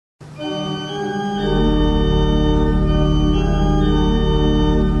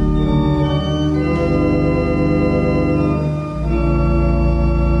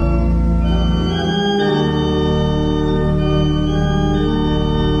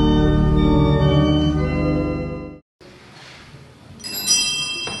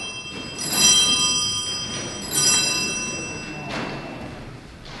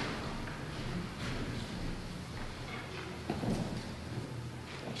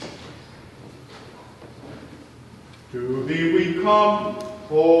To thee we come,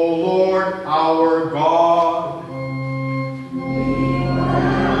 O Lord our God.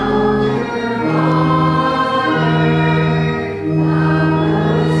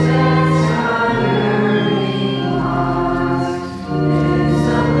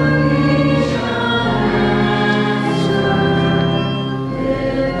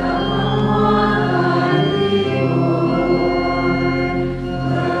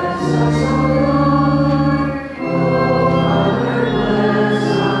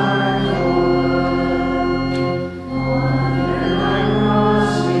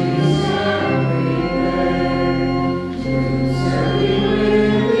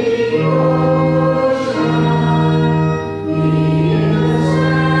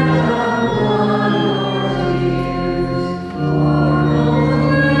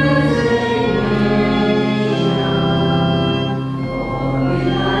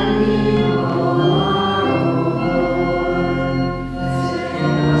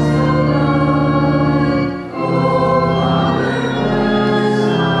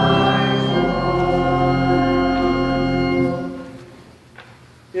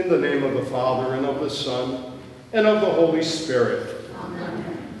 In the name of the Father, and of the Son, and of the Holy Spirit.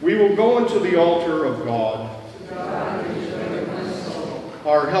 Amen. We will go into the altar of God. God is the joy of my soul.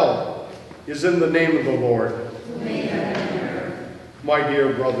 Our help is in the name of the Lord. My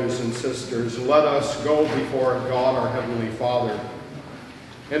dear brothers and sisters, let us go before God, our Heavenly Father,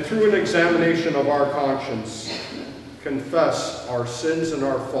 and through an examination of our conscience, confess our sins and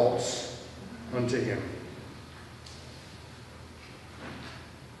our faults unto Him.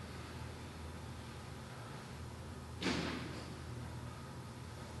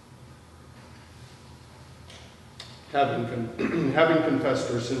 Having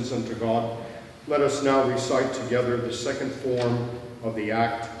confessed our sins unto God, let us now recite together the second form of the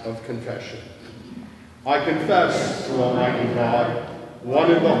act of confession. I confess to Almighty God,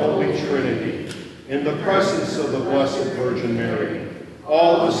 one in the Holy Trinity, in the presence of the Blessed Virgin Mary,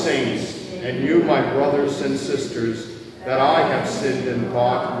 all the saints, and you, my brothers and sisters, that I have sinned in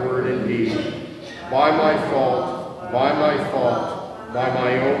thought, word, and deed, by my fault, by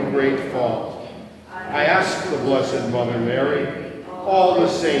my own great fault. I ask the Blessed Mother Mary, all the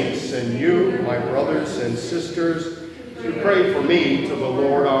saints, and you, my brothers and sisters, to pray for me to the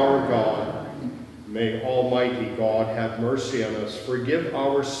Lord our God. May Almighty God have mercy on us, forgive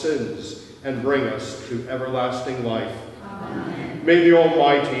our sins, and bring us to everlasting life. Amen. May the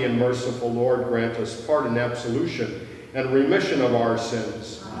Almighty and merciful Lord grant us pardon, absolution, and remission of our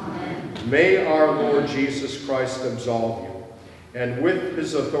sins. Amen. May our Lord Jesus Christ absolve you. And with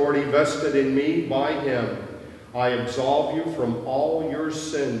his authority vested in me by him, I absolve you from all your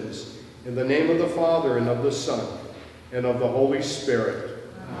sins. In the name of the Father, and of the Son, and of the Holy Spirit.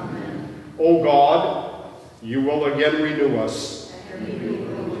 Amen. O God, you will again renew us. And we will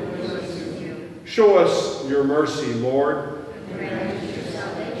rejoice in you. Show us your mercy, Lord. And grant us your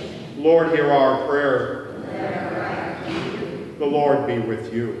salvation. Lord, hear our prayer. Let our right be you. The Lord be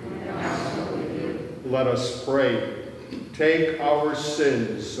with you. And also with you. Let us pray. Take our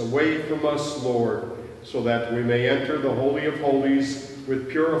sins away from us, Lord, so that we may enter the Holy of Holies with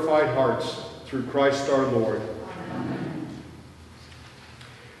purified hearts through Christ our Lord. Amen.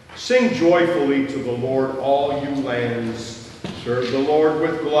 Sing joyfully to the Lord, all you lands. Serve the Lord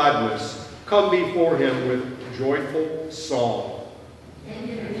with gladness. Come before him with joyful song.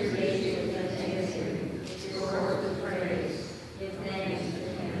 Enter his gates with thanksgiving, his courts with praise. Give thanks to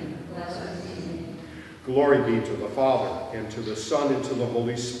him, bless his name. Glory be to the Father, and to the Son, and to the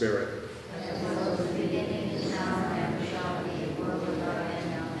Holy Spirit. As was in the beginning, is now, and ever shall be, world without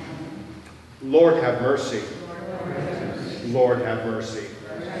end. Amen. Lord, have mercy. Lord, have mercy. Lord, have mercy.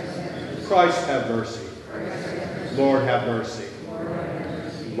 Christ, have mercy. Lord, have mercy.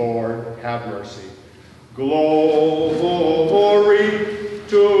 Lord, have mercy. Glory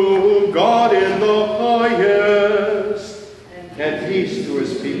to God in the highest, and peace to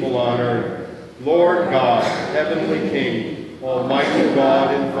his people on earth. Lord God, heavenly King, almighty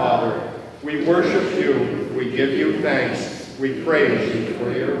God and Father, we worship you, we give you thanks, we praise you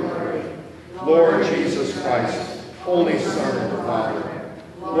for your glory. Lord Jesus Christ, only Son of the Father,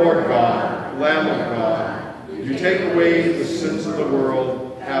 Lord God, Lamb of God, you take away the sins of the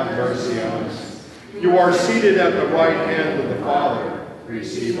world, have mercy on us. You are seated at the right hand of the Father,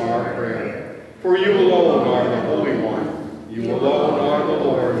 receive our prayer. For you alone are the Holy One, you alone are the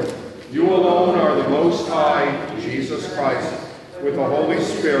Lord, you alone are the Most High, Jesus Christ, with the Holy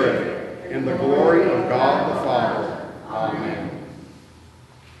Spirit, in the glory of God the Father. Amen.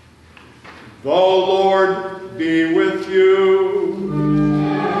 The Lord be with you.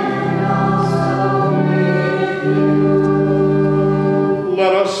 And also with you.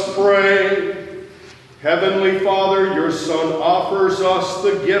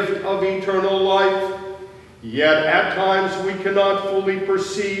 us the gift of eternal life, yet at times we cannot fully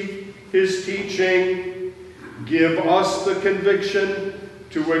perceive his teaching. Give us the conviction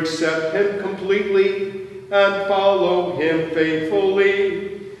to accept him completely and follow him faithfully.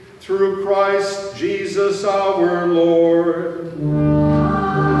 Through Christ Jesus our Lord. Amen.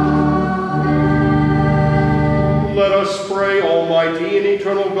 Let us pray. Almighty and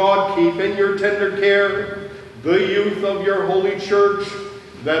eternal God, keep in your tender care the youth of your holy church,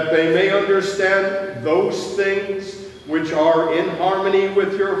 that they may understand those things which are in harmony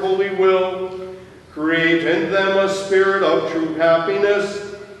with your holy will. Create in them a spirit of true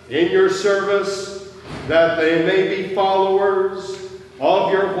happiness in your service, that they may be followers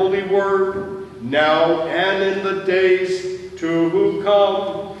of your holy word, now and in the days to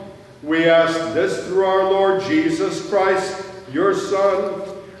come. We ask this through our Lord Jesus Christ, your Son,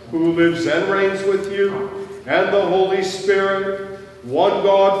 who lives and reigns with you, and the Holy Spirit, one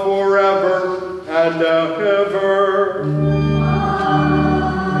God forever and ever.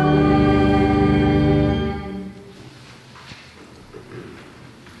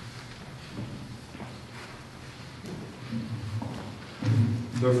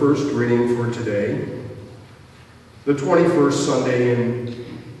 The first reading for today, the 21st Sunday in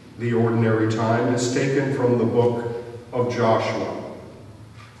the Ordinary Time, is taken from the book of Joshua.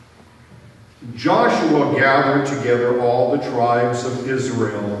 Joshua gathered together all the tribes of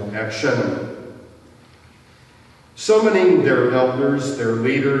Israel at Shem, summoning their elders, their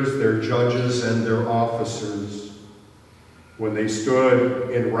leaders, their judges, and their officers. When they stood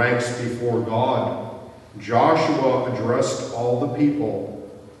in ranks before God, Joshua addressed all the people.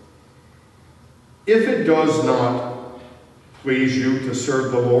 If it does not please you to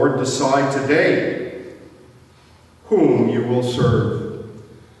serve the Lord, decide today whom you will serve.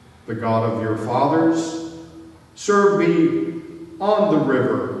 The God of your fathers, serve me on the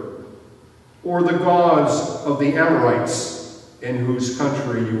river, or the gods of the Amorites, in whose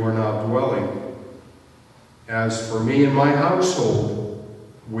country you are now dwelling. As for me and my household,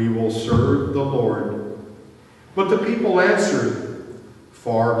 we will serve the Lord. But the people answered,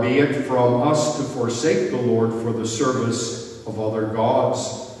 far be it from us to forsake the Lord for the service of other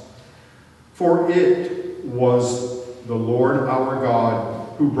gods. For it was the Lord our God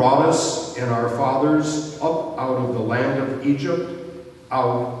who brought us and our fathers up out of the land of Egypt,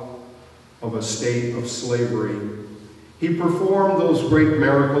 out of a state of slavery. He performed those great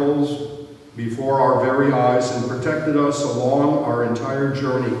miracles before our very eyes and protected us along our entire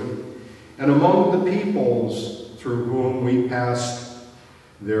journey and among the peoples through whom we passed.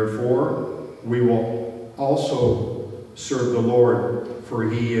 Therefore, we will also serve the Lord, for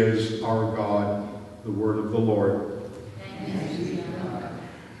he is our God. The word of the Lord. Thanks be to God.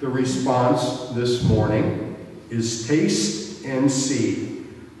 The response this morning is taste and see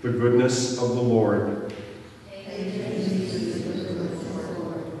the goodness of the Lord.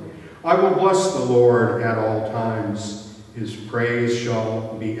 I will bless the Lord at all times. His praise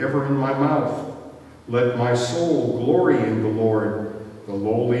shall be ever in my mouth. Let my soul glory in the Lord. The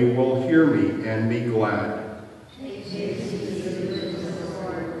lowly will hear me and be glad.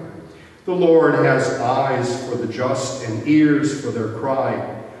 The Lord has eyes for the just and ears for their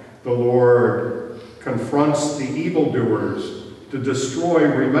cry. The Lord confronts the evildoers to destroy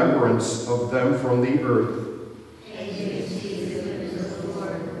remembrance of them from the earth.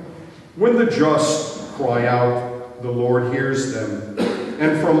 When the just cry out, the Lord hears them,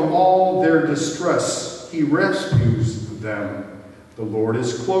 and from all their distress he rescues them. The Lord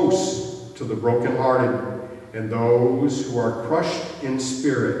is close to the brokenhearted, and those who are crushed in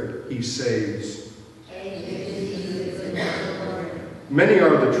spirit he saves. Many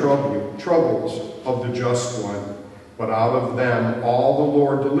are the troubles of the just one, but out of them all the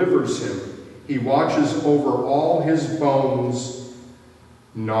Lord delivers him. He watches over all his bones.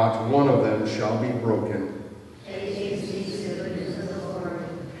 Not one of them shall be broken.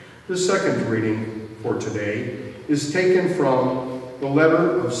 The second reading for today is taken from the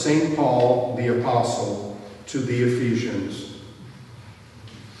letter of St. Paul the Apostle to the Ephesians.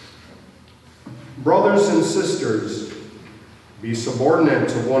 Brothers and sisters, be subordinate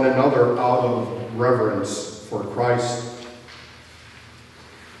to one another out of reverence for Christ.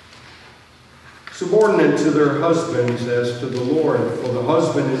 Subordinate to their husbands as to the Lord, for the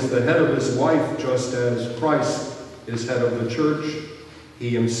husband is the head of his wife, just as Christ is head of the church,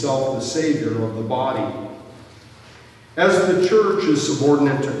 he himself the Savior of the body. As the church is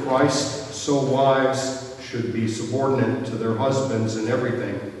subordinate to Christ, so wives should be subordinate to their husbands in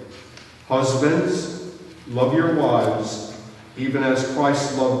everything. Husbands, love your wives, even as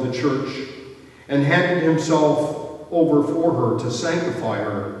Christ loved the church, and handed himself over for her to sanctify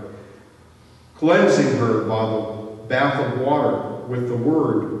her, cleansing her by the bath of water with the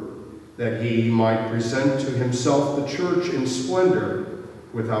word, that he might present to himself the church in splendor,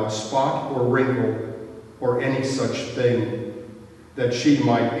 without spot or wrinkle or any such thing, that she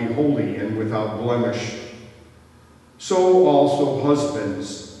might be holy and without blemish. So also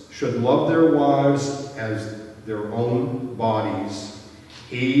husbands should love their wives as their own bodies.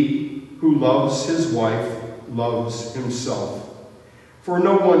 He who loves his wife loves himself. For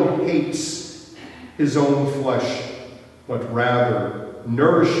no one hates his own flesh, but rather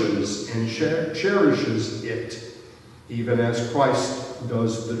nourishes and cherishes it, even as Christ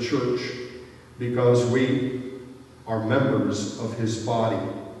does the church, because we are members of his body.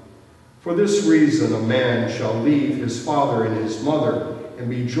 For this reason, a man shall leave his father and his mother and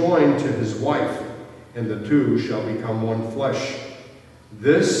be joined to his wife, and the two shall become one flesh.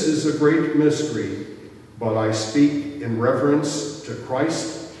 This is a great mystery, but I speak in reference to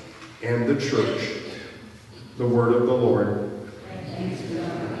Christ and the church. The word of the Lord. Thanks be to God.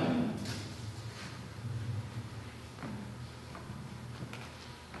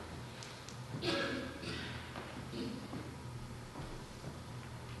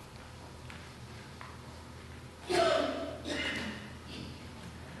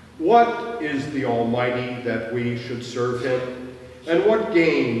 What is the Almighty that we should serve him? And what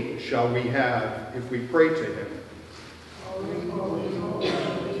gain shall we have if we pray to him? Holy, holy, holy,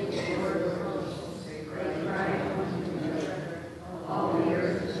 holy, Lord of hosts, they cry unto together. All the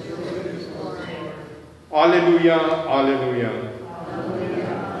earth is filled with his glory. Alleluia, alleluia. Alleluia,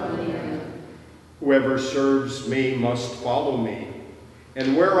 alleluia. Whoever serves me must follow me,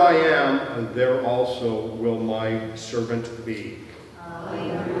 and where I am, there also will my servant be.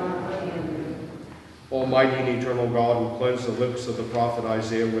 Almighty and eternal God, who cleansed the lips of the prophet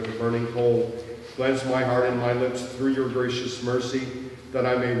Isaiah with a burning coal, cleanse my heart and my lips through your gracious mercy, that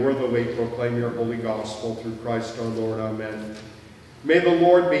I may worthily proclaim your holy gospel through Christ our Lord. Amen. May the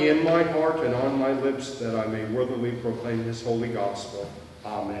Lord be in my heart and on my lips, that I may worthily proclaim his holy gospel.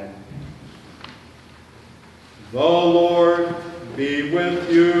 Amen. The Lord be with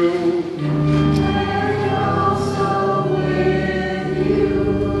you. And also with you.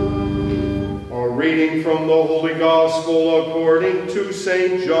 A reading from the Holy Gospel according to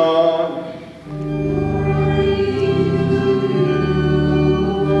St. John.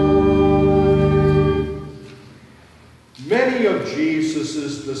 Many of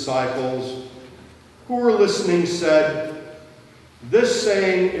Jesus' disciples who were listening said, "This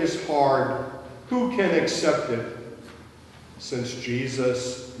saying is hard. Who can accept it?" Since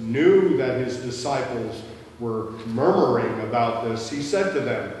Jesus knew that his disciples were murmuring about this, he said to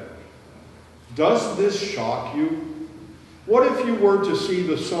them, "Does this shock you? What if you were to see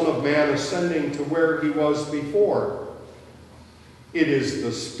the Son of Man ascending to where he was before? It is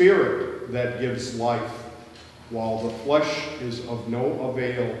the Spirit that gives life, while the flesh is of no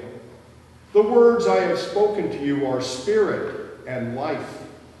avail. The words I have spoken to you are spirit and life.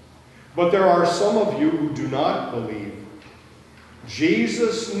 But there are some of you who do not believe."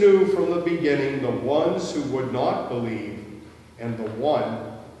 Jesus knew from the beginning the ones who would not believe and the one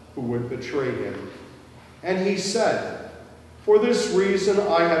who would betray him. And he said, "For this reason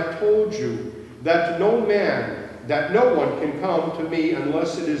I have told you that no one can come to me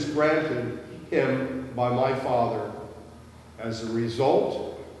unless it is granted him by my Father." As a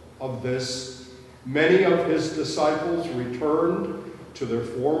result of this, many of his disciples returned to their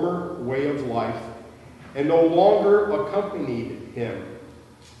former way of life and no longer accompanied him.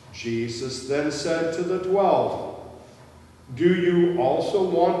 Jesus then said to the 12, "Do you also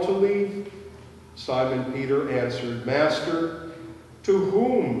want to leave?" Simon Peter answered, "Master, to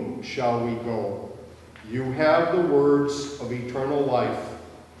whom shall we go? You have the words of eternal life.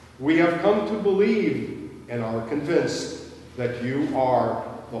 We have come to believe and are convinced that you are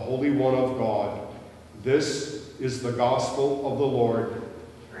the Holy One of God." This is the gospel of the Lord.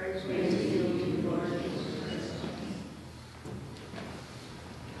 Praise be to you, Lord Jesus Christ.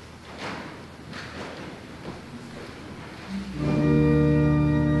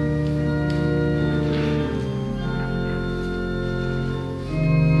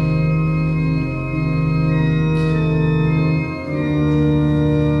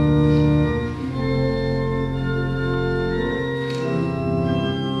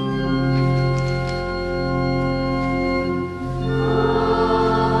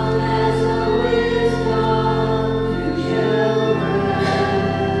 As a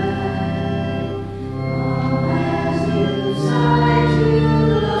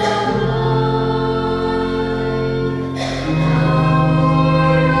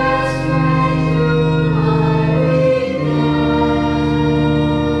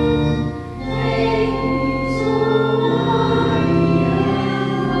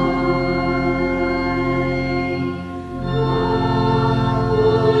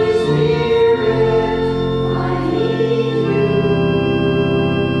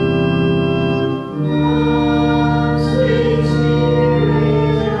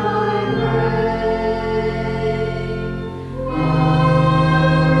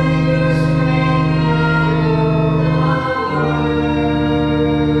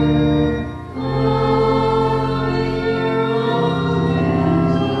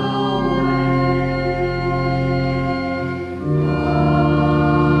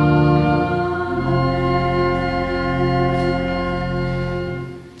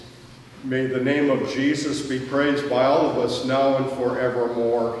praised by all of us now and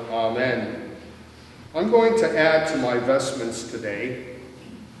forevermore. Amen. I'm going to add to my vestments today.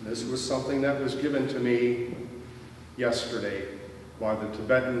 This was something that was given to me yesterday by the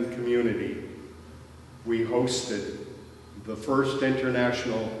Tibetan community. We hosted the first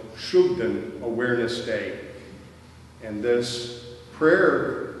International Shugden Awareness Day. And this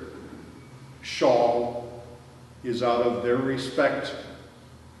prayer shawl is out of their respect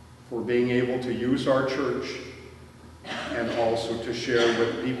for being able to use our church and also to share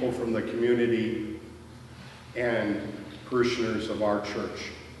with people from the community and parishioners of our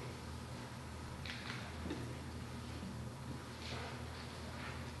church.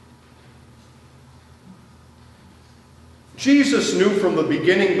 Jesus knew from the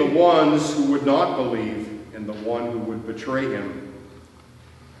beginning the ones who would not believe and the one who would betray him.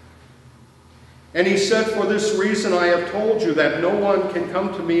 And he said, "For this reason I have told you that no one can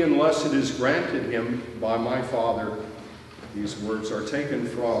come to me unless it is granted him by my Father." These words are taken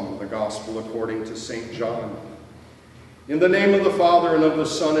from the Gospel according to St. John. In the name of the Father, and of the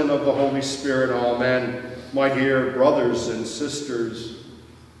Son, and of the Holy Spirit, amen. My dear brothers and sisters,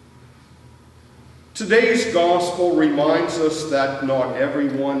 today's Gospel reminds us that not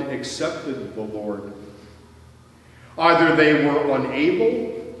everyone accepted the Lord. Either they were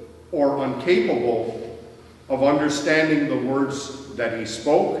unable or incapable of understanding the words that he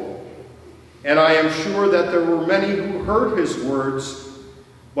spoke, and I am sure that there were many who heard his words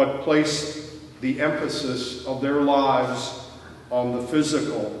but placed the emphasis of their lives on the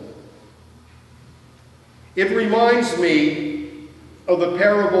physical. It reminds me of the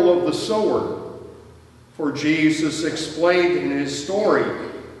parable of the sower, for Jesus explained in his story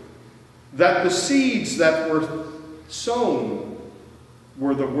that the seeds that were sown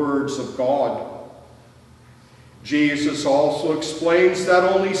were the words of God. Jesus also explains that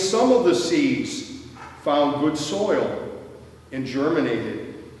only some of the seeds found good soil and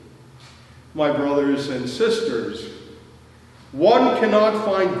germinated. My brothers and sisters, one cannot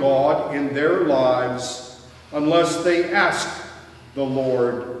find God in their lives unless they ask the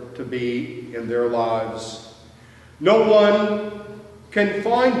Lord to be in their lives. No one can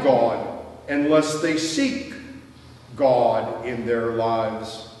find God unless they seek God in their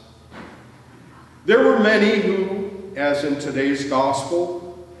lives. There were many who, as in today's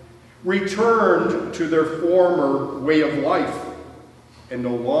Gospel, returned to their former way of life and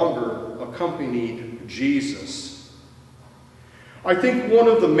no longer accompanied Jesus. I think one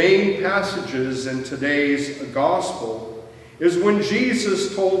of the main passages in today's Gospel is when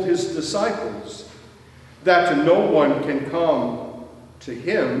Jesus told his disciples that no one can come to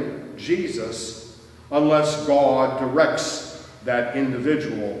him, Jesus, unless God directs that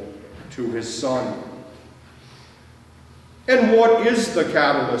individual to his Son. And what is the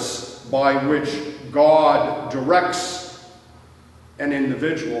catalyst by which God directs an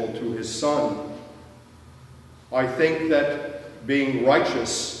individual to his Son? I think that being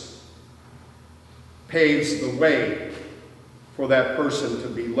righteous paves the way for that person to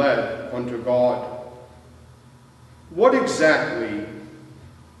be led unto God. What exactly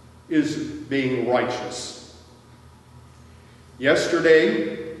is being righteous?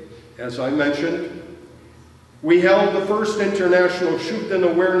 Yesterday, as I mentioned, we held the first International Shugden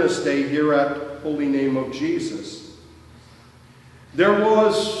Awareness Day here at Holy Name of Jesus. There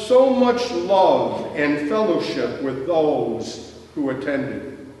was so much love and fellowship with those who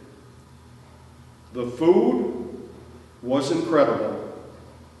attended. The food was incredible,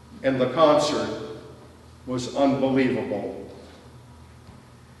 and the concert was unbelievable.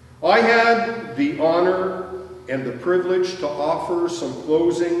 I had the honor and the privilege to offer some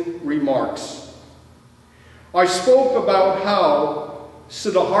closing remarks. I spoke about how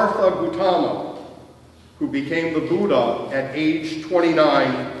Siddhartha Gautama, who became the Buddha at age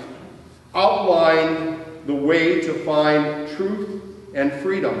 29, outlined the way to find truth and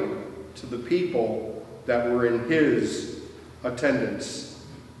freedom to the people that were in his attendance.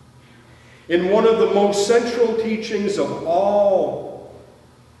 In one of the most central teachings of all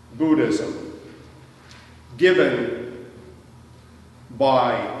Buddhism, given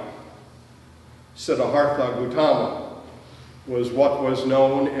by Siddhartha Gautama, was what was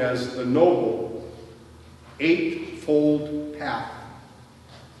known as the Noble Eightfold Path.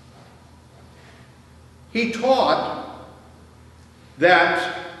 He taught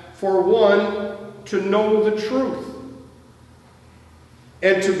that for one to know the truth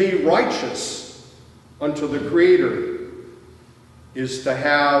and to be righteous unto the Creator is to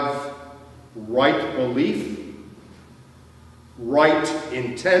have right belief, right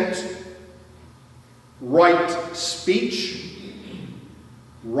intent, right speech,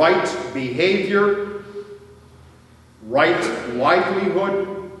 right behavior, right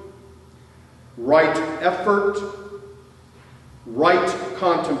livelihood, right effort, right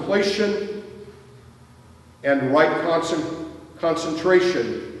contemplation, and right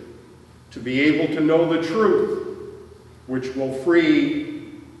concentration to be able to know the truth, which will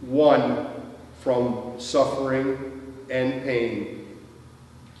free one from suffering and pain.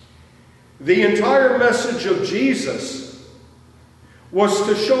 The entire message of Jesus was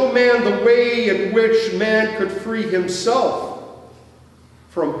to show man the way in which man could free himself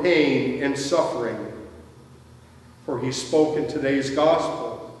from pain and suffering. For he spoke in today's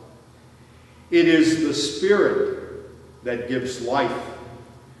gospel, it is the Spirit that gives life,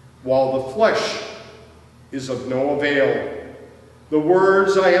 while the flesh is of no avail. The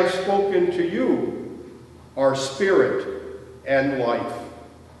words I have spoken to you are spirit and life.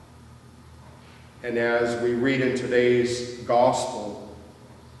 And as we read in today's gospel,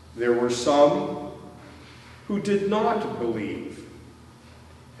 there were some who did not believe,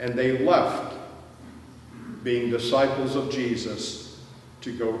 and they left, being disciples of Jesus,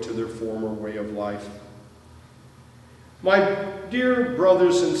 to go to their former way of life. My dear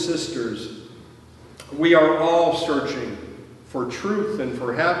brothers and sisters, we are all searching for truth and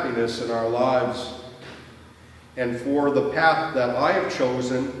for happiness in our lives. And for the path that I have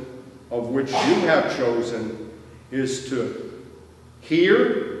chosen, of which you have chosen, is to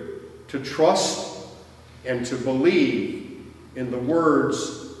hear, to trust, and to believe in the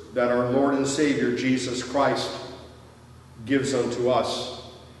words that our Lord and Savior Jesus Christ gives unto us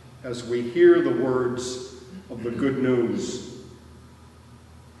as we hear the words of the good news.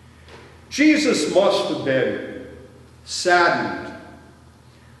 Jesus must have been saddened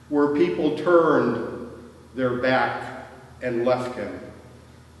where people turned their back and left him.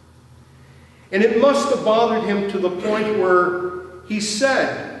 And it must have bothered him to the point where he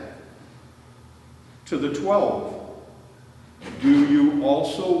said to the 12, "Do you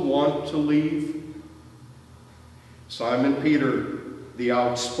also want to leave?" Simon Peter, the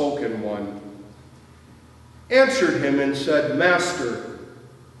outspoken one, answered him and said, "Master,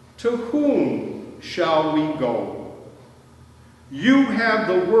 to whom shall we go? You have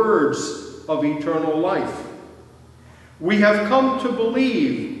the words of eternal life. We have come to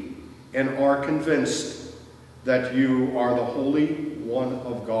believe and are convinced that you are the Holy One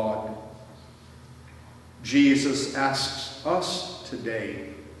of God." Jesus asks us today,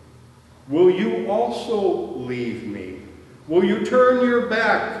 will you also leave me? Will you turn your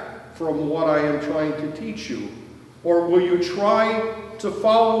back from what I am trying to teach you? Or will you try to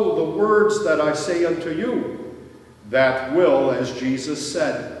follow the words that I say unto you? That will, as Jesus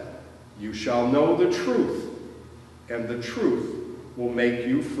said, you shall know the truth, and the truth will make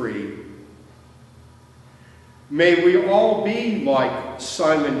you free. May we all be like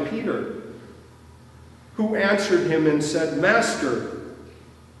Simon Peter, who answered him and said, "Master,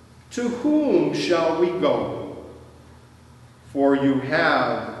 to whom shall we go? For you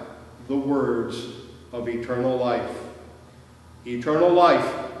have the words of eternal life." Eternal life,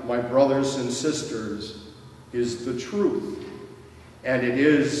 my brothers and sisters, is the truth, and it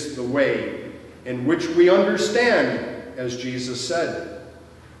is the way in which we understand, as Jesus said,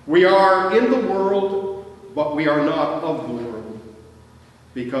 we are in the world, but we are not of the world,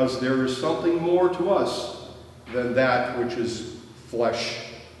 because there is something more to us than that which is flesh.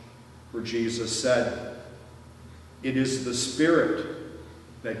 For Jesus said, it is the Spirit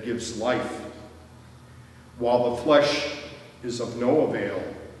that gives life, while the flesh is of no avail.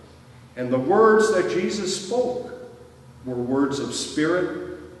 And the words that Jesus spoke were words of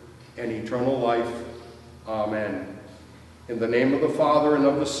spirit and eternal life. Amen. In the name of the Father, and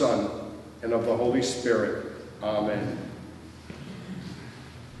of the Son, and of the Holy Spirit. Amen.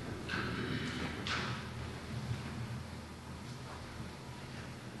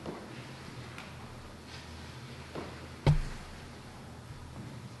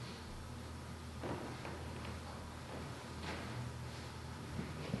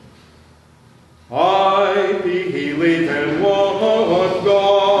 I believe in one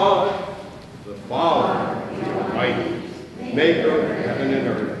God, the Father, the Almighty, maker of heaven and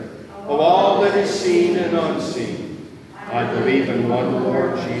earth, of all that is seen and unseen. I believe in one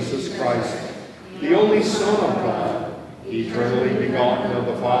Lord Jesus Christ, the only Son of God, eternally begotten of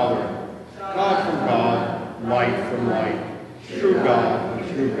the Father, God from God, light from light, true God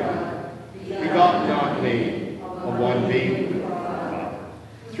from true God, begotten not made, of one being.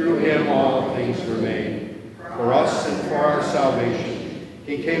 Through him all things were made. For us and for our salvation,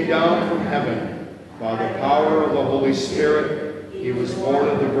 he came down from heaven. By the power of the Holy Spirit, he was born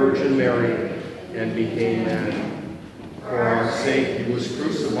of the Virgin Mary and became man. For our sake, he was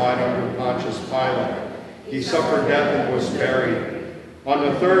crucified under Pontius Pilate. He suffered death and was buried. On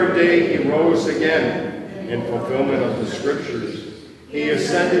the third day he rose again in fulfillment of the Scriptures. He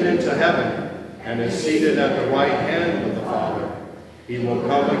ascended into heaven and is seated at the right hand of the Father. He will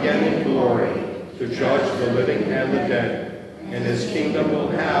come again in glory to judge the living and the dead, and his kingdom will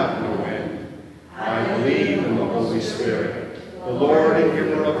have no end. I believe in the Holy Spirit, the Lord and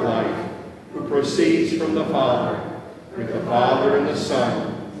giver of life, who proceeds from the Father. With the Father and the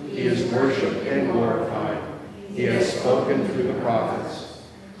Son, he is worshipped and glorified. He has spoken through the prophets.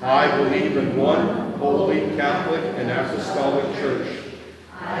 I believe in one holy, Catholic, and apostolic church.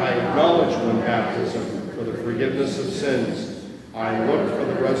 I acknowledge one baptism for the forgiveness of sins. I look for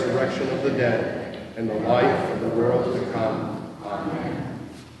the resurrection of the dead and the life of the world to come. Amen.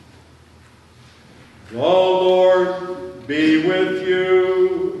 The Lord be with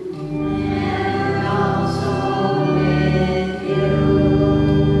you. And also with you.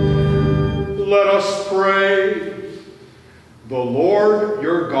 Let us pray. The Lord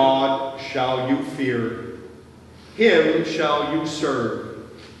your God shall you fear. Him shall you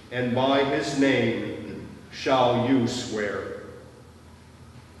serve, and by his name shall you swear.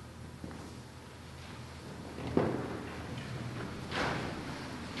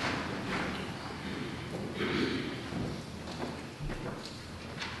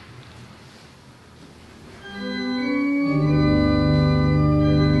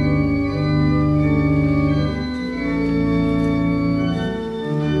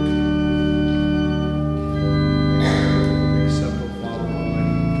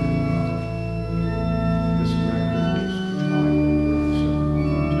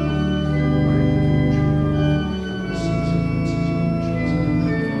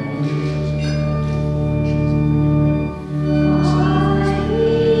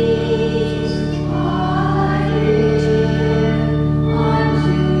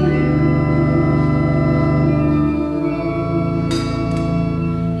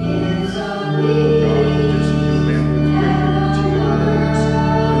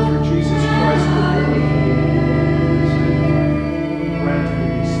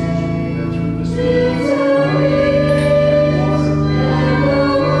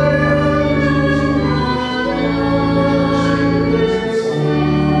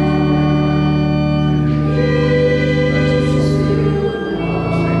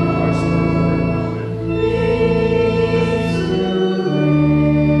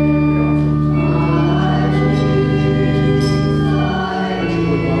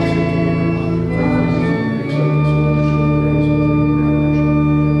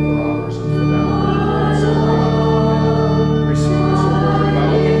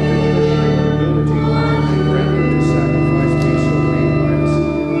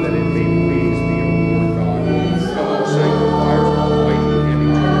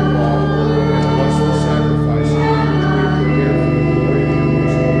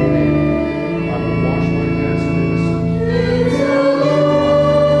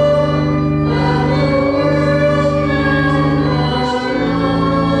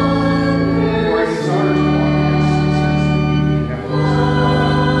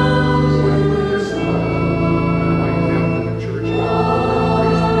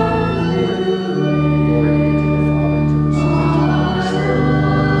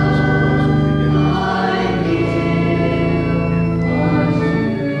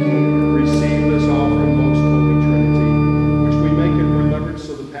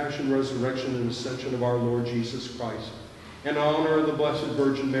 in honor of the Blessed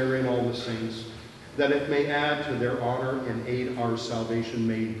Virgin Mary and all the saints, that it may add to their honor and aid our salvation.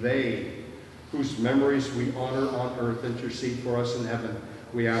 May they, whose memories we honor on earth, intercede for us in heaven.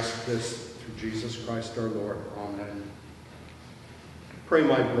 We ask this through Jesus Christ our Lord. Amen. Pray,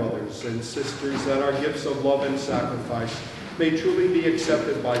 my brothers and sisters, that our gifts of love and sacrifice may truly be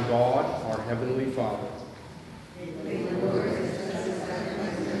accepted by God, our Heavenly Father.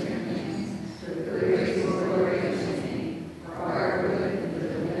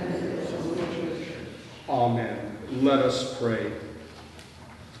 Amen. Let us pray.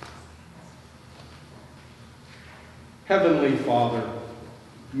 Heavenly Father,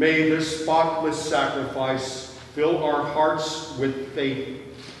 may this spotless sacrifice fill our hearts with faith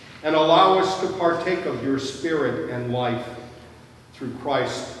and allow us to partake of your Spirit and life. Through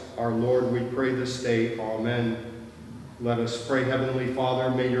Christ our Lord, we pray this day. Amen. Let us pray. Heavenly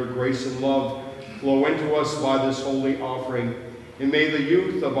Father, may your grace and love flow into us by this holy offering, and may the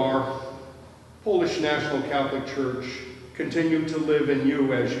youth of our Polish National Catholic Church continue to live in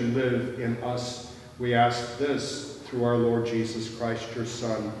you as you live in us. We ask this through our Lord Jesus Christ, your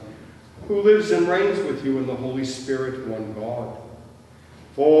Son, who lives and reigns with you in the Holy Spirit, one God.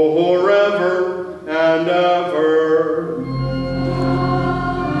 forever and ever.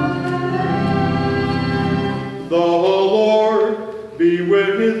 The Lord be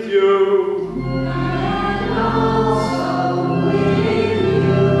with you. And also with you.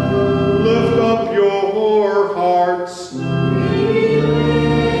 Lift up your hearts. We lift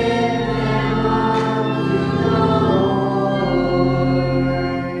them up to the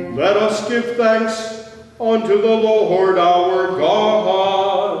Lord. Let us give thanks unto the Lord our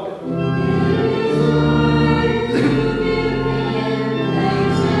God.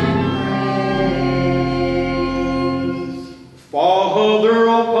 Father,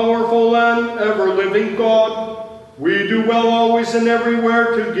 all-powerful and ever-living God, we do well always and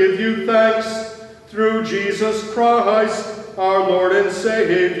everywhere to give you thanks through Jesus Christ, our Lord and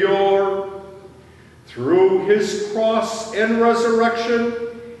Savior. Through his cross and resurrection,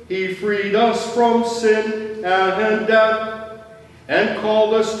 he freed us from sin and death, and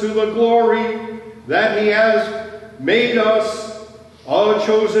called us to the glory that he has made us a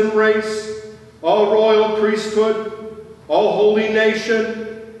chosen race, a royal priesthood, a holy nation,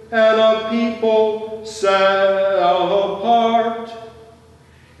 and a people set apart.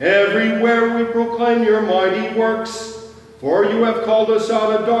 Everywhere we proclaim your mighty works, for you have called us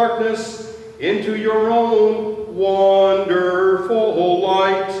out of darkness into your own wonderful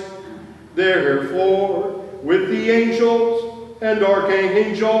light. Therefore, with the angels and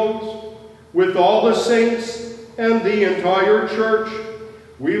archangels, with all the saints and the entire church,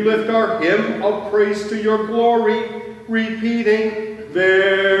 we lift our hymn of praise to your glory, repeating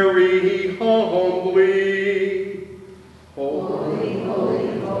very humbly, Holy,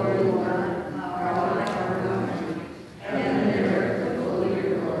 holy, Lord God, our God, heaven and earth are full of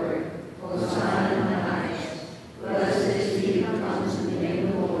your glory. Hosanna in the highest. Blessed is he who comes in the name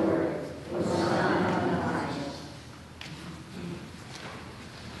of the Lord. Hosanna in the highest.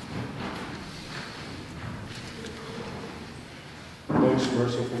 Most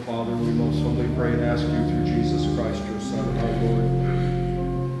merciful Father, we most humbly pray and ask you through Jesus Christ, your Son, our Lord,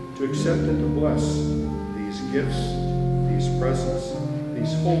 to accept and to bless these gifts, these presents,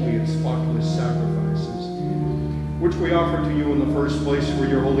 these holy and spotless sacrifices, which we offer to you in the first place for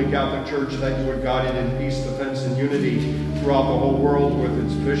your holy Catholic Church, that you would guide it in peace, defense, and unity throughout the whole world with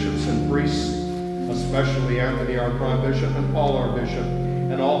its bishops and priests, especially Anthony, our Prime Bishop, and Paul, our Bishop,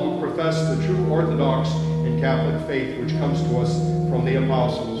 and all who profess the true Orthodox and Catholic faith which comes to us from the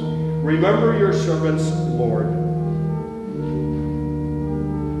apostles. Remember your servants, Lord.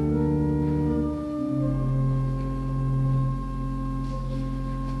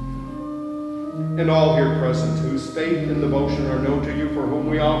 And all here present whose faith and devotion are known to you, for whom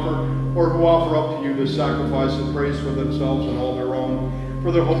we offer, or who offer up to you the sacrifice of praise for themselves and all their own,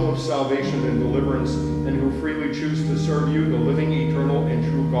 for their hope of salvation and deliverance, and who freely choose to serve you, the living, eternal, and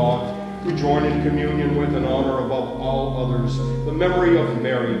true God, who join in communion with and honor above all others the memory of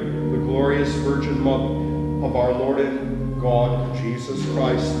Mary, the glorious Virgin Mother of our Lord and God, Jesus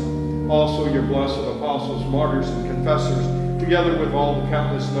Christ. Also your blessed apostles, martyrs, and confessors, together with all the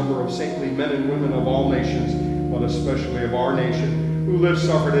countless number of saintly men and women of all nations, but especially of our nation, who lived,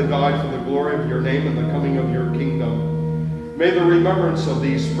 suffered, and died for the glory of your name and the coming of your kingdom. May the remembrance of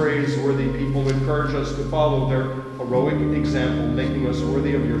these praiseworthy people encourage us to follow their heroic example, making us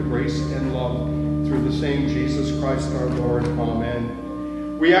worthy of your grace and love, through the same Jesus Christ our Lord.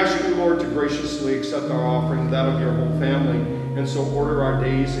 Amen. We ask you, Lord, to graciously accept our offering, that of your whole family, and so order our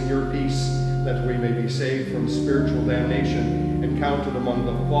days in your peace, that we may be saved from spiritual damnation and counted among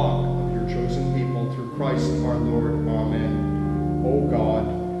the flock of your chosen people, through Christ our Lord. Amen. O God,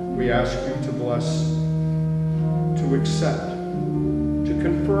 we ask you to bless, to accept, to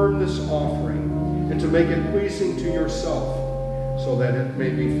confirm this offering, and to make it pleasing to yourself, so that it may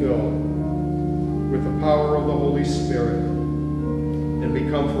be filled with the power of the Holy Spirit, and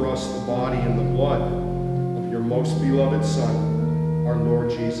become for us the body and the blood of your most beloved Son, our Lord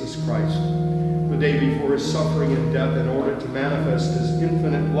Jesus Christ, the day before his suffering and death, in order to manifest his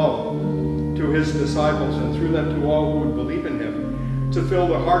infinite love to his disciples, and through them to all who would believe in him, to fill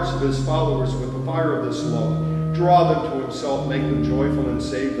the hearts of his followers with the fire of this love, draw them to himself, make them joyful, and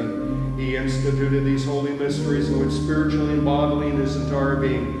save them. He instituted these holy mysteries, in which spiritually and bodily in his entire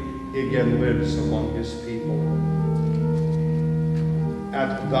being, he again lives among his people.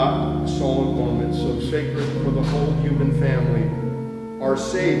 At that solemn moment, so sacred for the whole human family, our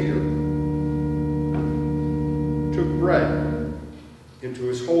Savior took bread into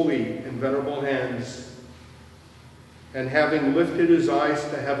his holy and venerable hands, and having lifted his eyes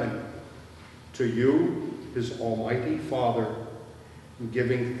to heaven, to you, his almighty Father, and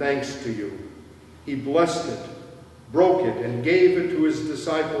giving thanks to you, he blessed it, broke it, and gave it to his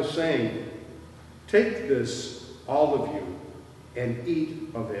disciples, saying, "Take this, all of you, and eat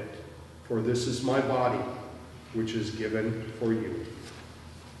of it, for this is my body, which is given for you."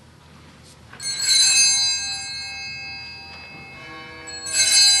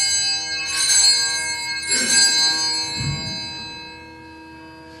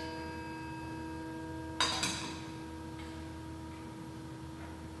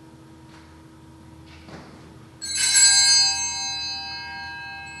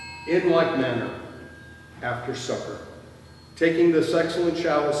 In like manner, after supper, taking this excellent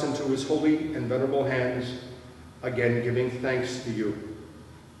chalice into his holy and venerable hands, again giving thanks to you,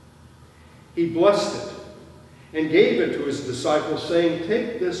 he blessed it and gave it to his disciples, saying,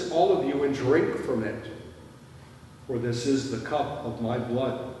 "Take this, all of you, and drink from it, for this is the cup of my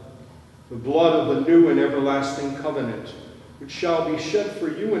blood, the blood of the new and everlasting covenant, which shall be shed for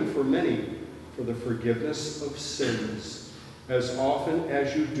you and for many for the forgiveness of sins. As often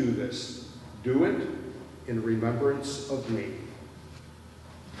as you do this, do it in remembrance of me."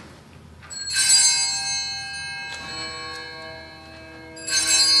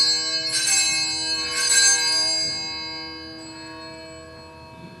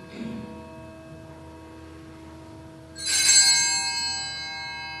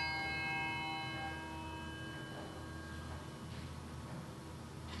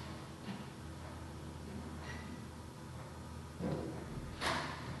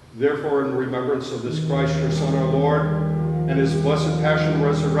 Therefore, in remembrance of this Christ, your Son, our Lord, and his blessed passion,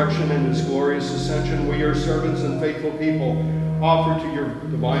 resurrection, and his glorious ascension, we, your servants and faithful people, offer to your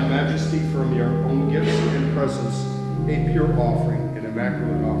divine majesty from your own gifts and presence a pure offering, an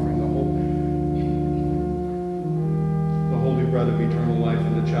immaculate offering, the holy bread of eternal life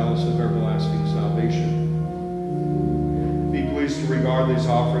and the chalice of everlasting salvation. Be pleased to regard these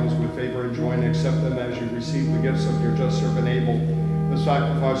offerings with favor and joy, and accept them as you receive the gifts of your just servant Abel, the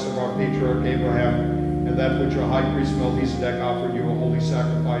sacrifice of our patriarch Abraham, and that which your high priest Melchizedek offered you, a holy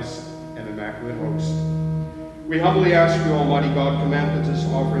sacrifice and immaculate host. We humbly ask you, Almighty God, command that this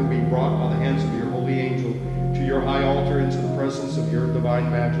offering be brought by the hands of your holy angel to your high altar into the presence of your divine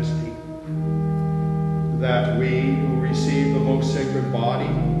majesty, that we who receive the most sacred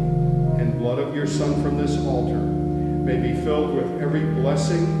body and blood of your Son from this altar may be filled with every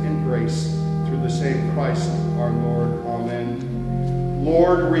blessing and grace through the same Christ our Lord. Amen.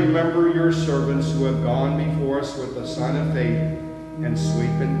 Lord, remember your servants who have gone before us with the sign of faith, and sleep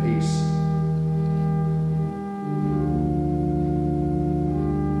in peace.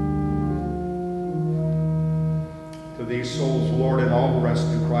 To these souls, Lord, and all who rest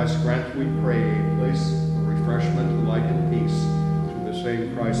in Christ, grant, we pray, a place of refreshment, light, and peace, through the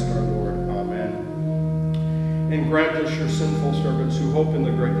same Christ our Lord. Amen. And grant us, your sinful servants, who hope in the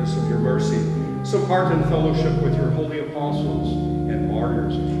greatness of your mercy, some part in fellowship with your holy apostles and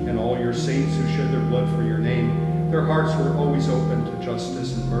martyrs, and all your saints who shed their blood for your name. Their hearts were always open to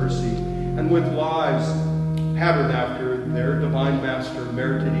justice and mercy, and with lives patterned after their divine Master,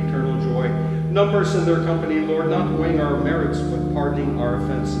 merited eternal joy. Number us in their company, Lord, not weighing our merits, but pardoning our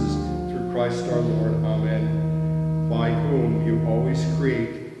offenses, through Christ our Lord. Amen. By whom you always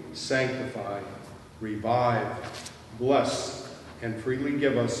create, sanctify, revive, bless, and freely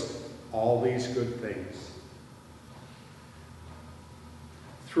give us all these good things.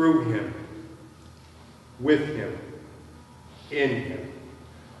 Through him, with him, in him.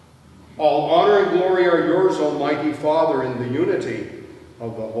 All honor and glory are yours, Almighty Father, in the unity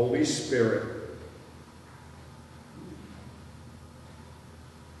of the Holy Spirit.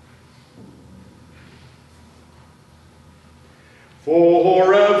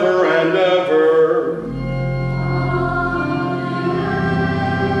 Forever and ever.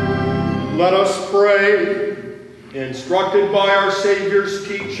 Amen. Let us pray. Instructed by our Savior's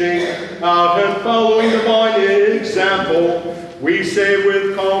teaching, out and following divine example, we say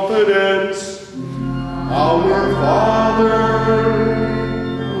with confidence, Our Father,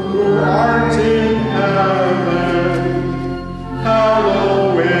 who art in heaven,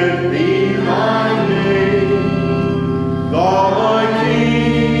 hallowed be thy name. Thy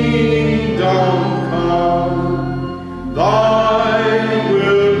kingdom come, thy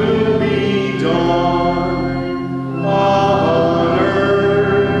will be done, on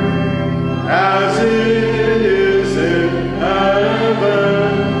earth as it is in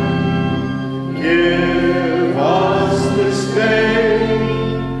heaven. Give us this day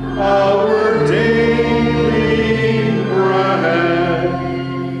our daily bread,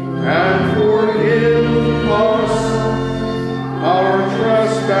 and forgive us our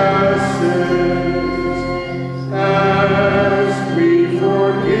trespasses, as we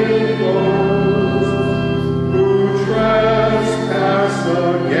forgive those who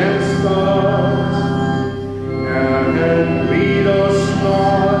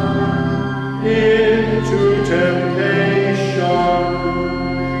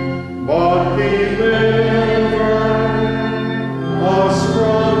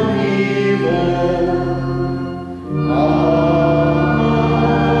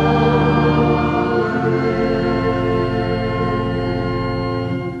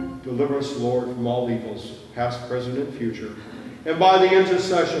past, present, and future, and by the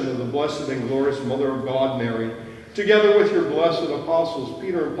intercession of the blessed and glorious Mother of God, Mary, together with your blessed apostles,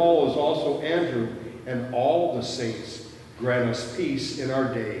 Peter and Paul, as also Andrew, and all the saints, grant us peace in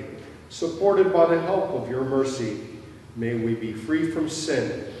our day. Supported by the help of your mercy, may we be free from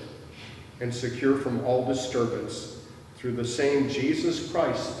sin and secure from all disturbance, through the same Jesus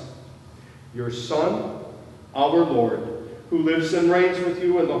Christ, your Son, our Lord, who lives and reigns with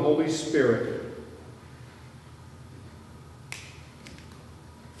you in the Holy Spirit,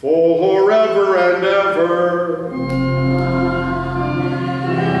 forever and ever. Amen.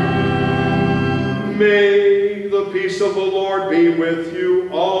 May the peace of the Lord be with you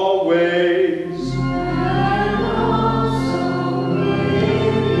always. And also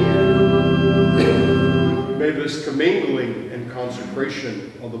with you. May this commingling and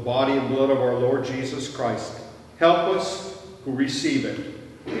consecration of the body and blood of our Lord Jesus Christ help us who receive it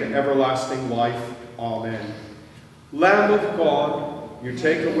in everlasting life. Amen. Lamb of God, you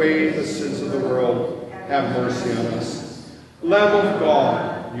take away the sins of the world, have mercy on us. Lamb of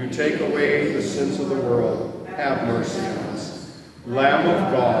God, you take away the sins of the world, have mercy on us. Lamb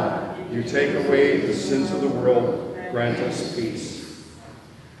of God, you take away the sins of the world, grant us peace.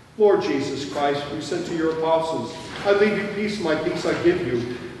 Lord Jesus Christ, you said to your apostles, I leave you peace, my peace I give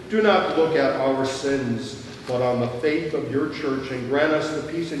you. Do not look at our sins, but on the faith of your church, and grant us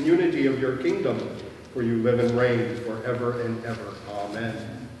the peace and unity of your kingdom, for you live and reign forever and ever.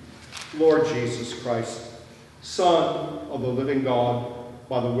 Amen. Lord Jesus Christ, Son of the living God,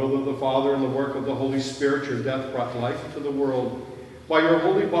 by the will of the Father and the work of the Holy Spirit, your death brought life to the world. By your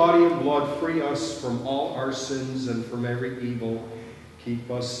holy body and blood, free us from all our sins and from every evil. Keep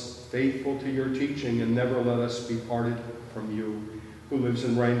us faithful to your teaching, and never let us be parted from you, who lives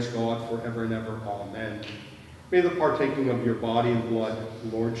and reigns, God, forever and ever. Amen. May the partaking of your body and blood,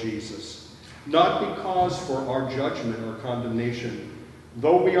 Lord Jesus, not be cause for our judgment or condemnation,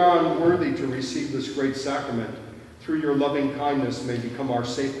 though we are unworthy to receive this great sacrament, through your loving kindness may become our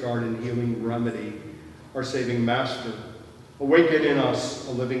safeguard and healing remedy, our saving Master. Awaken in us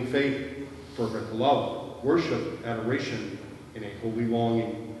a living faith, fervent love, worship, adoration, and a holy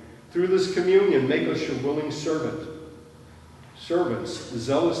longing. Through this communion, make us your willing servants,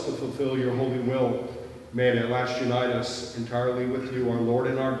 zealous to fulfill your holy will. May it at last unite us entirely with you, our Lord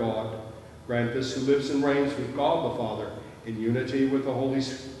and our God. Grant this who lives and reigns with God the Father, in unity with the Holy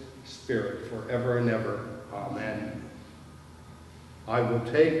Spirit, forever and ever. Amen. I will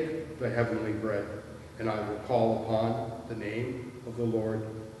take the heavenly bread, and I will call upon the name of the Lord.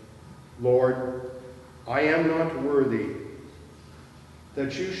 Lord, I am not worthy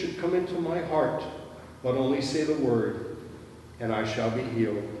that you should come into my heart, but only say the word, and I shall be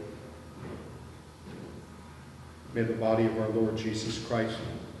healed. May the body of our Lord Jesus Christ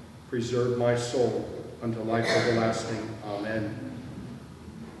preserve my soul unto life everlasting. Amen.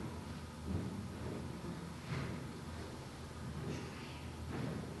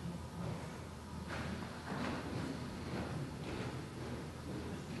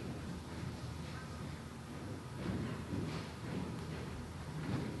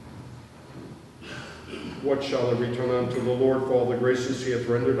 What shall I return unto the Lord for all the graces he hath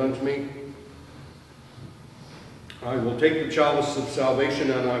rendered unto me? I will take the chalice of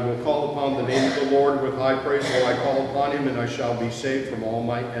salvation, and I will call upon the name of the Lord. With high praise will I call upon him, and I shall be saved from all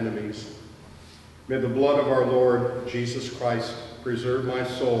my enemies. May the blood of our Lord Jesus Christ preserve my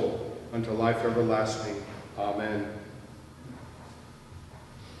soul unto life everlasting. Amen.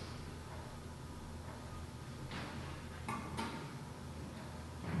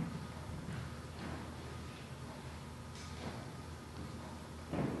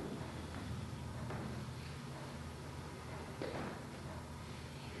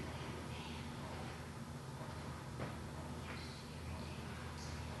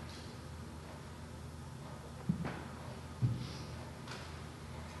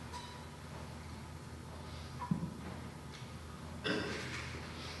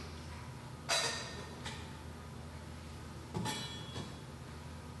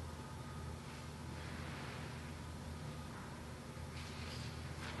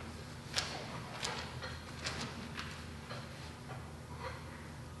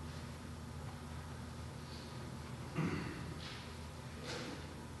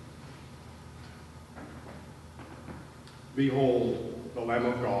 Behold the Lamb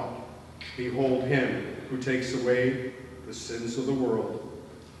of God. Behold him who takes away the sins of the world.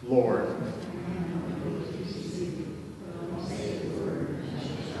 Lord,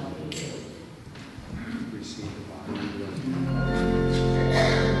 receive the body and blood.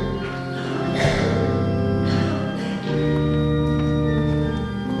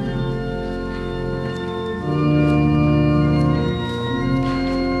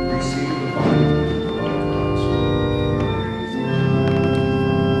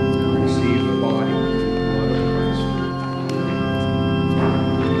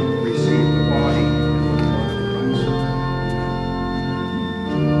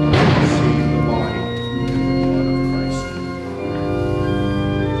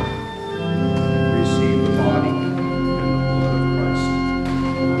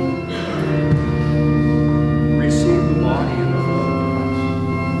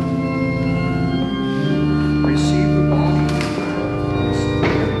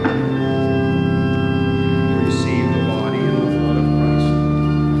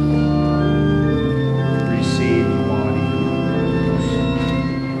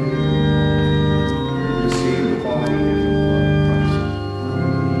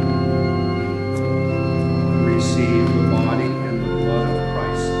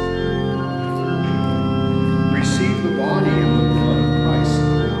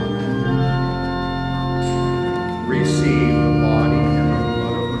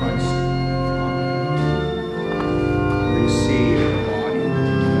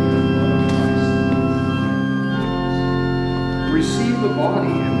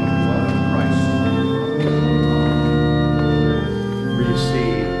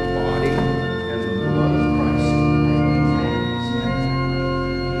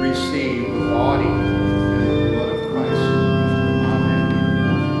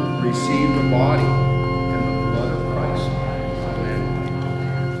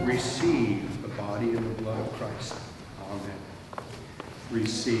 Christ. Amen.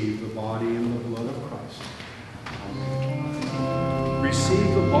 Receive the body and the blood of Christ. Amen.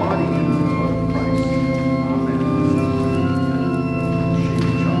 Receive the body and the blood of Christ. Amen.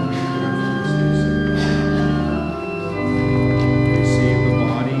 Receive the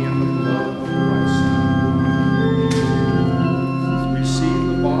body and the blood of Christ. Receive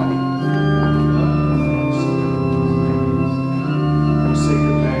the body and the blood of Christ. We say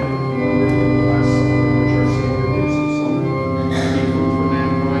good night and glory in the last supper, which our Savior gives himself. Deep food for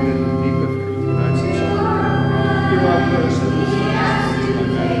mankind and the deep of truth unites himself. Hear our prayers and this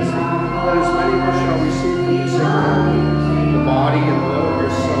let as many of us shall receive from the sacred altar the body and blood of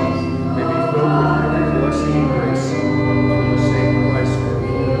your Son may be filled with every blessing and grace from the same Christ our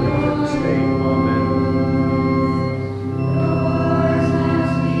Lord from this day. Amen.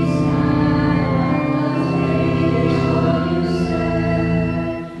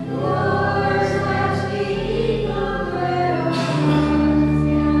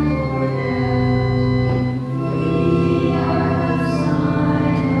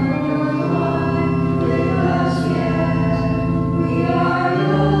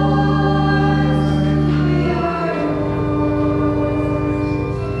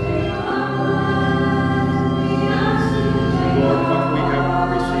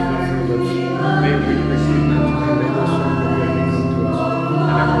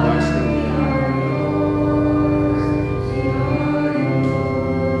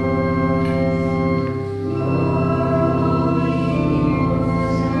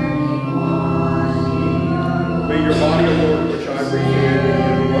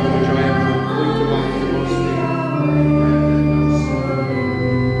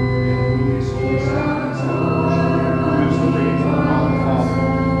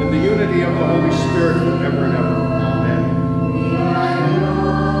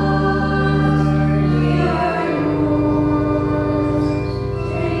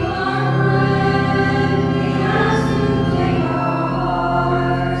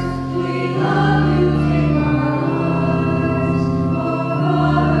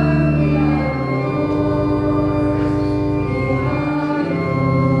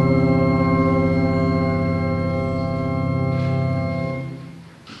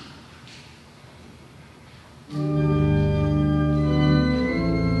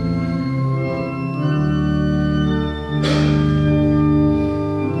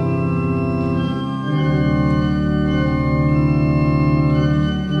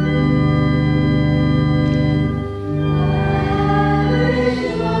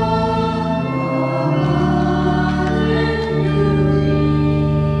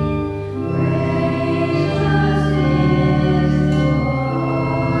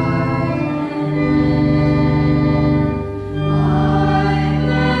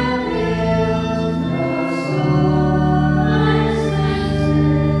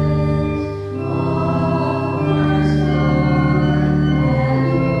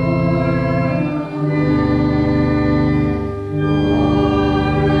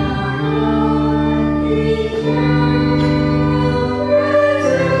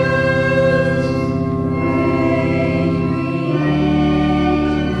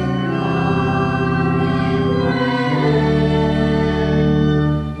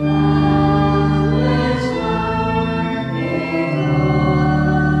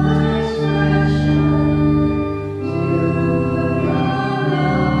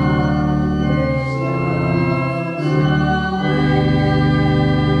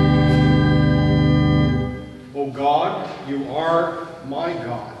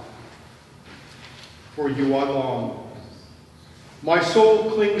 My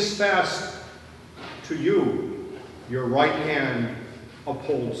soul clings fast to you. Your right hand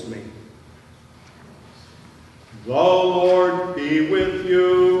upholds me. The Lord be with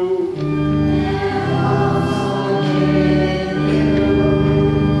you.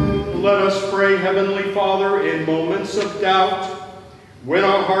 Let us pray, Heavenly Father, in moments of doubt, when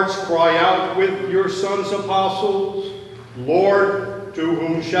our hearts cry out with your Son's apostles, Lord, to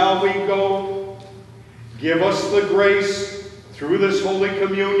whom shall we go? Give us the grace through this Holy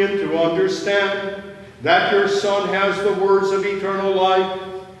Communion to understand that your Son has the words of eternal life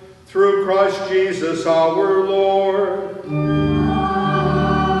through Christ Jesus our Lord. Amen.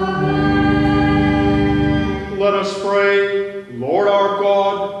 Let us pray, Lord our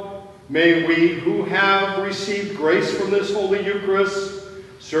God, may we who have received grace from this Holy Eucharist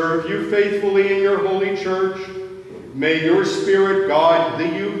serve you faithfully in your holy church. May your Spirit guide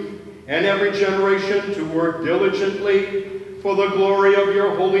the youth and every generation to work diligently for the glory of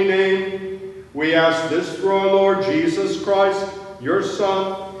your holy name. We ask this through our Lord Jesus Christ, your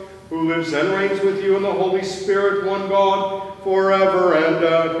Son, who lives and reigns with you in the Holy Spirit, one God, forever and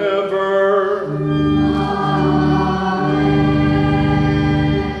ever. Amen.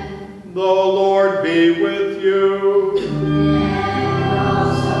 The Lord be with you. And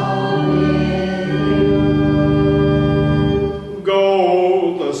also with you.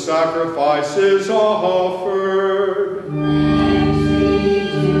 Go, the sacrifices offered. Thanks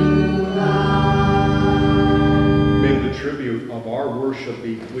be to God. May the tribute of our worship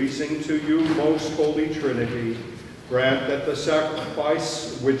be pleasing to you, most holy Trinity. Grant that the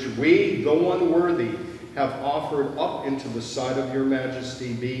sacrifice which we, though unworthy, have offered up into the sight of your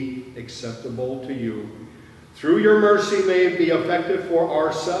majesty be acceptable to you. Through your mercy may it be effective for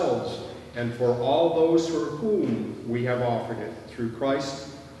ourselves and for all those for whom we have offered it. Through Christ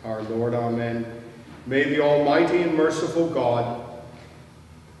our Lord. Amen. May the Almighty and merciful God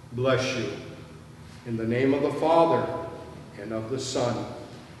bless you. In the name of the Father, and of the Son,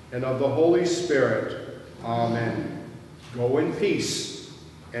 and of the Holy Spirit. Amen. Go in peace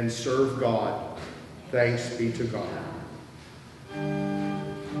and serve God. Thanks be to God.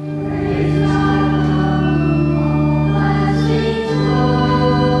 Praise God from all blessings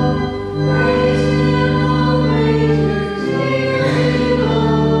flow. Praise Him, all creatures here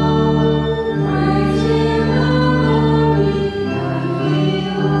below. Praise Him, all ye heavenly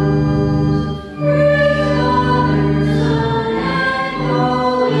hosts. Praise Father, Son, and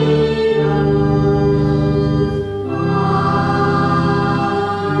Holy Ghost. Amen.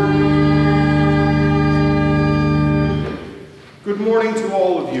 Good morning to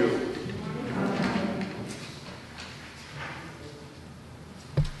all of you.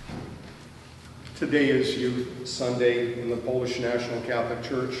 Today is Youth Sunday in the Polish National Catholic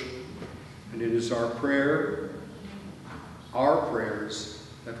Church, and it is our prayers,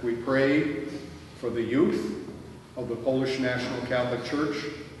 that we pray for the youth of the Polish National Catholic Church,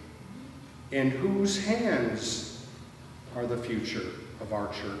 in whose hands are the future of our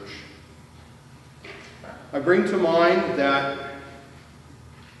church. I bring to mind that,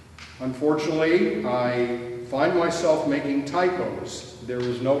 unfortunately, I find myself making typos. There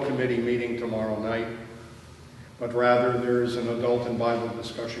is no committee meeting tomorrow night, but rather there is an adult and Bible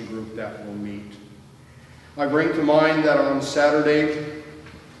discussion group that will meet. I bring to mind that on Saturday,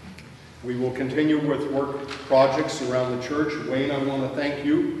 we will continue with work projects around the church. Wayne, I want to thank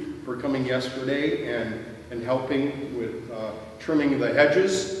you for coming yesterday and helping with trimming the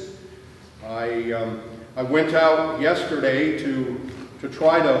hedges. I went out yesterday to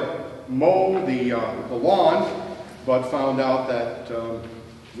try to mow the lawn, but found out that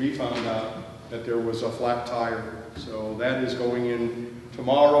there was a flat tire. So that is going in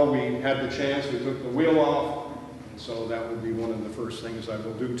tomorrow. We had the chance, we took the wheel off, and so that will be one of the first things I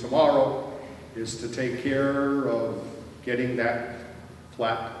will do tomorrow, is to take care of getting that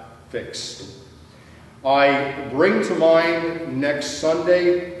flat fixed. I bring to mind next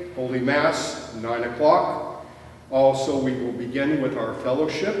Sunday, Holy Mass, 9 o'clock. Also, we will begin with our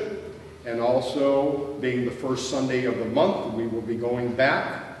fellowship, and also, being the first Sunday of the month, we will be going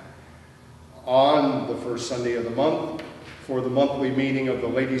back on the first Sunday of the month for the monthly meeting of the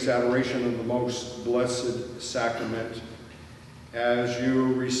Ladies' Adoration of the Most Blessed Sacrament. As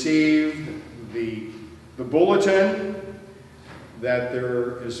you received the bulletin, that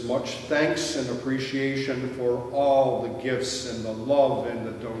there is much thanks and appreciation for all the gifts and the love and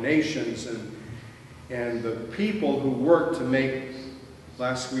the donations and the people who worked to make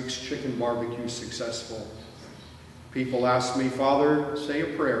last week's chicken barbecue successful. People asked me, Father, say a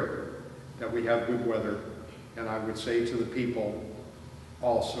prayer that we have good weather. And I would say to the people,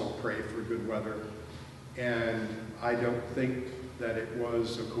 also pray for good weather. And I don't think that it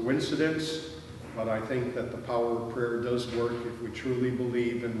was a coincidence, but I think that the power of prayer does work if we truly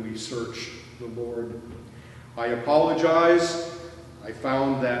believe and we search the Lord. I apologize. I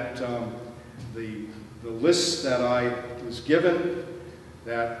found that the list that I was given,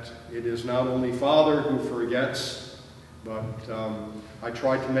 that it is not only Father who forgets, but I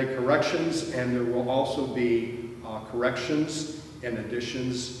tried to make corrections, and there will also be corrections and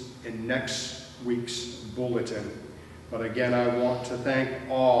additions in next week's bulletin. But again, I want to thank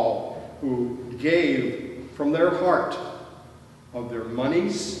all who gave from their heart of their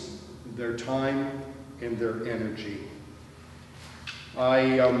monies, their time, and their energy.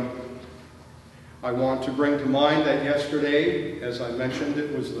 I want to bring to mind that yesterday, as I mentioned,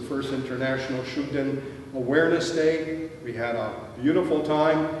 it was the first International Shoot-In Awareness Day. We had a beautiful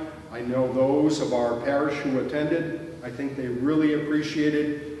time. I know those of our parish who attended, I think they really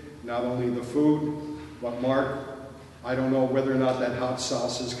appreciated not only the food, but Mark, I don't know whether or not that hot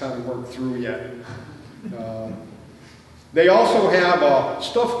sauce has kind of worked through yet. They also have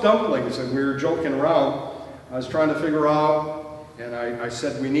stuffed dumplings, and we were joking around. I was trying to figure out, and I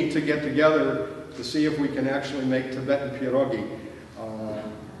said we need to get together to see if we can actually make Tibetan pierogi.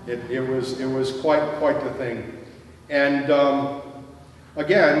 It was quite the thing. And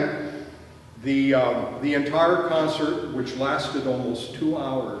again, the entire concert, which lasted almost 2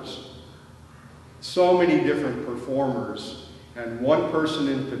 hours, so many different performers, and one person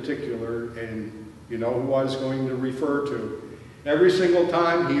in particular, and you know who I was going to refer to. Every single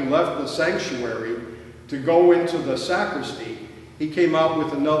time he left the sanctuary to go into the sacristy, he came out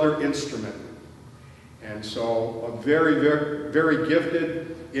with another instrument. And so a very, very, very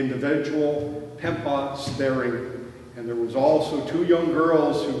gifted individual, Pempa Staring. And there was also 2 young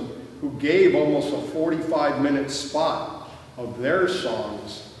girls who gave almost a 45-minute spot of their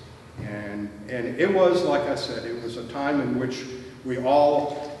songs. And it was, like I said, it was a time in which we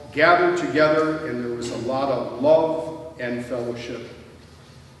all gathered together, and there was a lot of love and fellowship.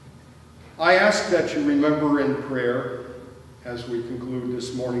 I ask that you remember in prayer, as we conclude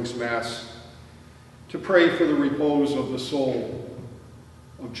this morning's Mass, to pray for the repose of the soul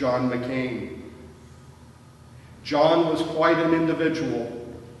of John McCain. John was quite an individual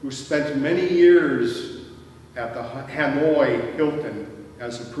who spent many years at the Hanoi Hilton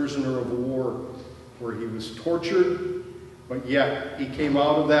as a prisoner of war, where he was tortured, but yet he came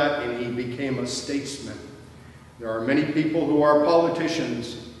out of that and he became a statesman. There are many people who are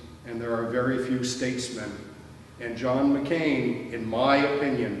politicians, and there are very few statesmen. And John McCain, in my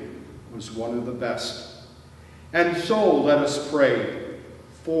opinion, was one of the best. And so let us pray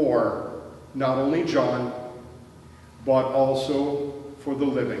for not only John, but also for the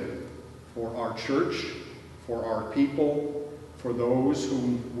living, for our church, for our people, for those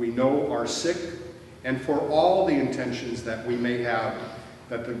whom we know are sick, and for all the intentions that we may have,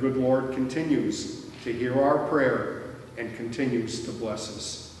 that the good Lord continues to hear our prayer and continues to bless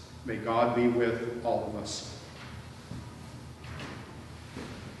us. May God be with all of us.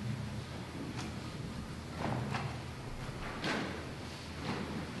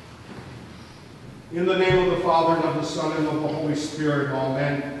 In the name of the Father, and of the Son, and of the Holy Spirit,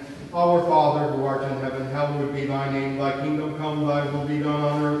 amen. Our Father, who art in heaven, hallowed be thy name. Thy kingdom come, thy will be done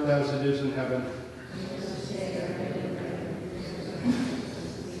on earth as it is in heaven.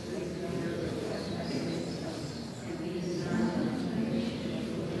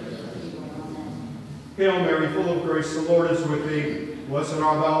 Hail Mary, full of grace, the Lord is with thee. Blessed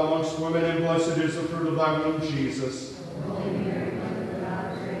art thou amongst women, and blessed is the fruit of thy womb, Jesus.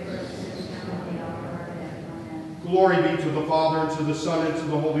 Glory be to the Father, and to the Son, and to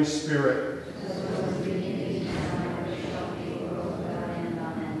the Holy Spirit.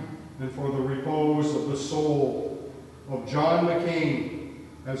 And for the repose of the soul of John McCain,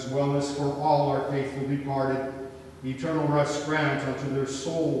 as well as for all our faithful departed, eternal rest grant unto their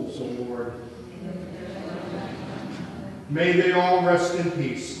souls, O Lord. May they all rest in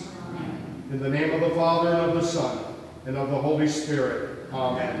peace. In the name of the Father, and of the Son, and of the Holy Spirit.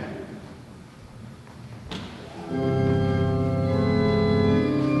 Amen.